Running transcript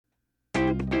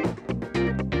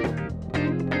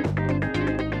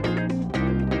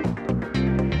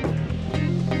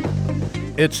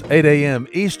It's 8 a.m.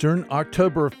 Eastern,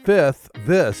 October 5th.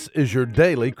 This is your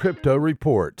daily crypto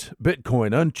report.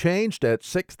 Bitcoin unchanged at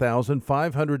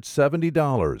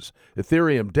 $6,570.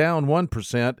 Ethereum down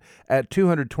 1% at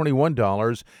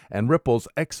 $221, and Ripple's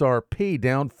XRP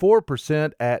down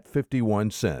 4% at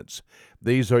 51 cents.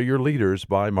 These are your leaders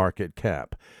by market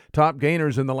cap. Top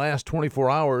gainers in the last 24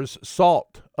 hours,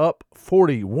 Salt up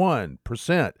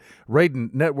 41%,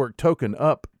 Raiden Network Token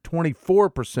up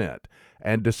 24%,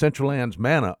 and Decentraland's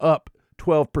Mana up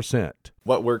 12%.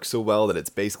 What works so well that it's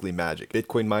basically magic?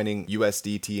 Bitcoin mining,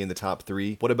 USDT in the top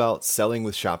 3. What about selling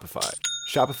with Shopify?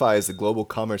 Shopify is the global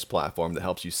commerce platform that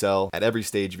helps you sell at every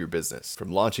stage of your business.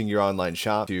 From launching your online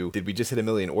shop to, did we just hit 1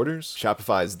 million orders?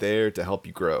 Shopify is there to help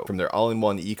you grow. From their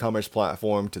all-in-one e-commerce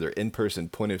platform to their in-person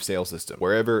point-of-sale system.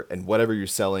 Wherever and whatever you're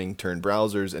selling, turn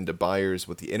browsers into buyers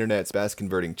with the internet's best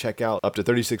converting checkout, up to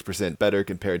 36% better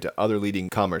compared to other leading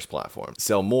commerce platforms.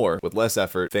 Sell more with less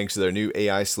effort thanks to their new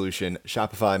AI solution,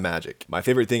 Shopify Magic. My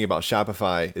favorite thing about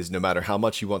Shopify is no matter how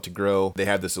much you want to grow, they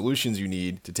have the solutions you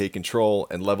need to take control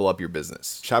and level up your business.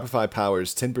 Shopify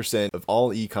powers 10% of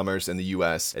all e-commerce in the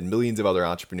US and millions of other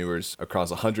entrepreneurs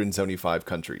across 175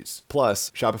 countries.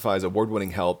 Plus, Shopify's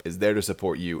award-winning help is there to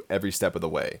support you every step of the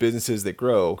way. Businesses that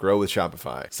grow with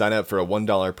Shopify. Sign up for a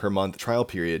 $1 per month trial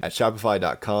period at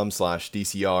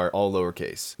shopify.com/DCR, all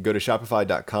lowercase. Go to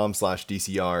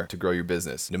shopify.com/DCR to grow your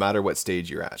business, no matter what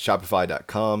stage you're at.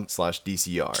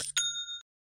 Shopify.com/DCR.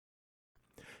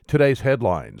 Today's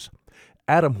headlines.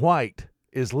 Adam White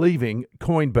is leaving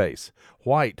Coinbase.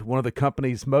 White, one of the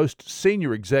company's most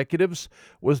senior executives,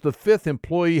 was the 5th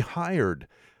employee hired.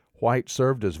 White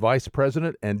served as vice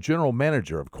president and general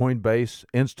manager of Coinbase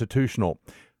Institutional.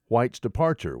 White's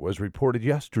departure was reported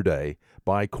yesterday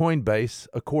by Coinbase,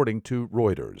 according to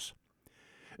Reuters.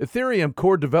 Ethereum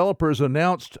core developers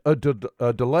announced a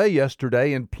delay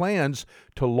yesterday in plans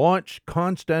to launch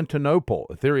Constantinople,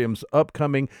 Ethereum's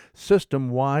upcoming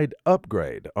system-wide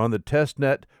upgrade on the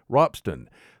testnet Ropsten.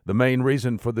 The main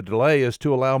reason for the delay is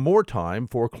to allow more time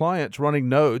for clients running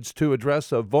nodes to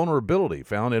address a vulnerability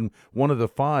found in one of the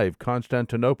 5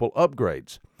 Constantinople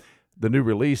upgrades. The new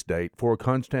release date for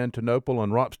Constantinople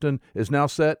and Ropsten is now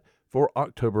set for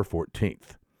October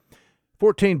 14th.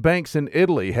 14 banks in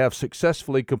Italy have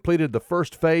successfully completed the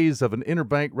first phase of an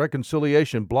interbank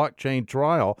reconciliation blockchain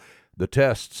trial. The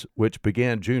tests, which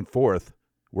began June 4th,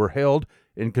 were held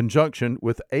in conjunction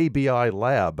with ABI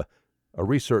Lab, a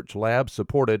research lab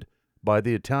supported by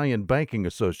the Italian Banking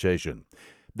Association.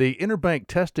 The interbank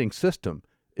testing system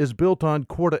is built on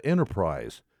Corda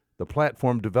Enterprise, the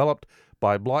platform developed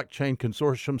by blockchain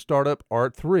consortium startup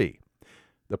Art3.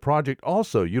 The project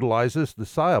also utilizes the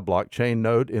Sia blockchain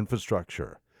node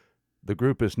infrastructure. The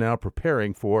group is now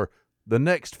preparing for the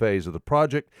next phase of the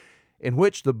project, in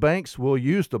which the banks will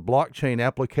use the blockchain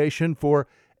application for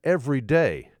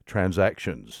everyday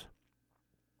transactions.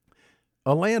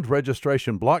 A land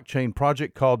registration blockchain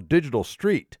project called Digital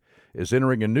Street is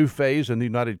entering a new phase in the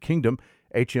United Kingdom.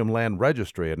 HM Land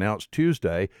Registry announced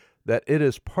Tuesday that it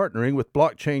is partnering with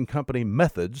blockchain company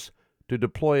Methods to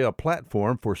deploy a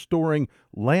platform for storing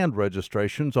land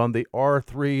registrations on the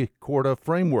R3 Corda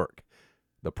framework.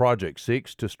 The project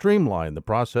seeks to streamline the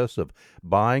process of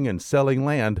buying and selling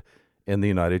land in the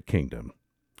United Kingdom.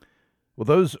 Well,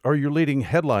 those are your leading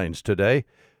headlines today.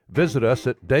 Visit us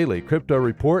at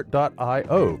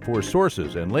dailycryptoreport.io for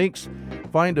sources and links.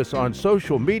 Find us on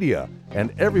social media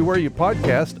and everywhere you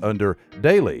podcast under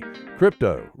Daily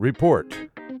Crypto Report.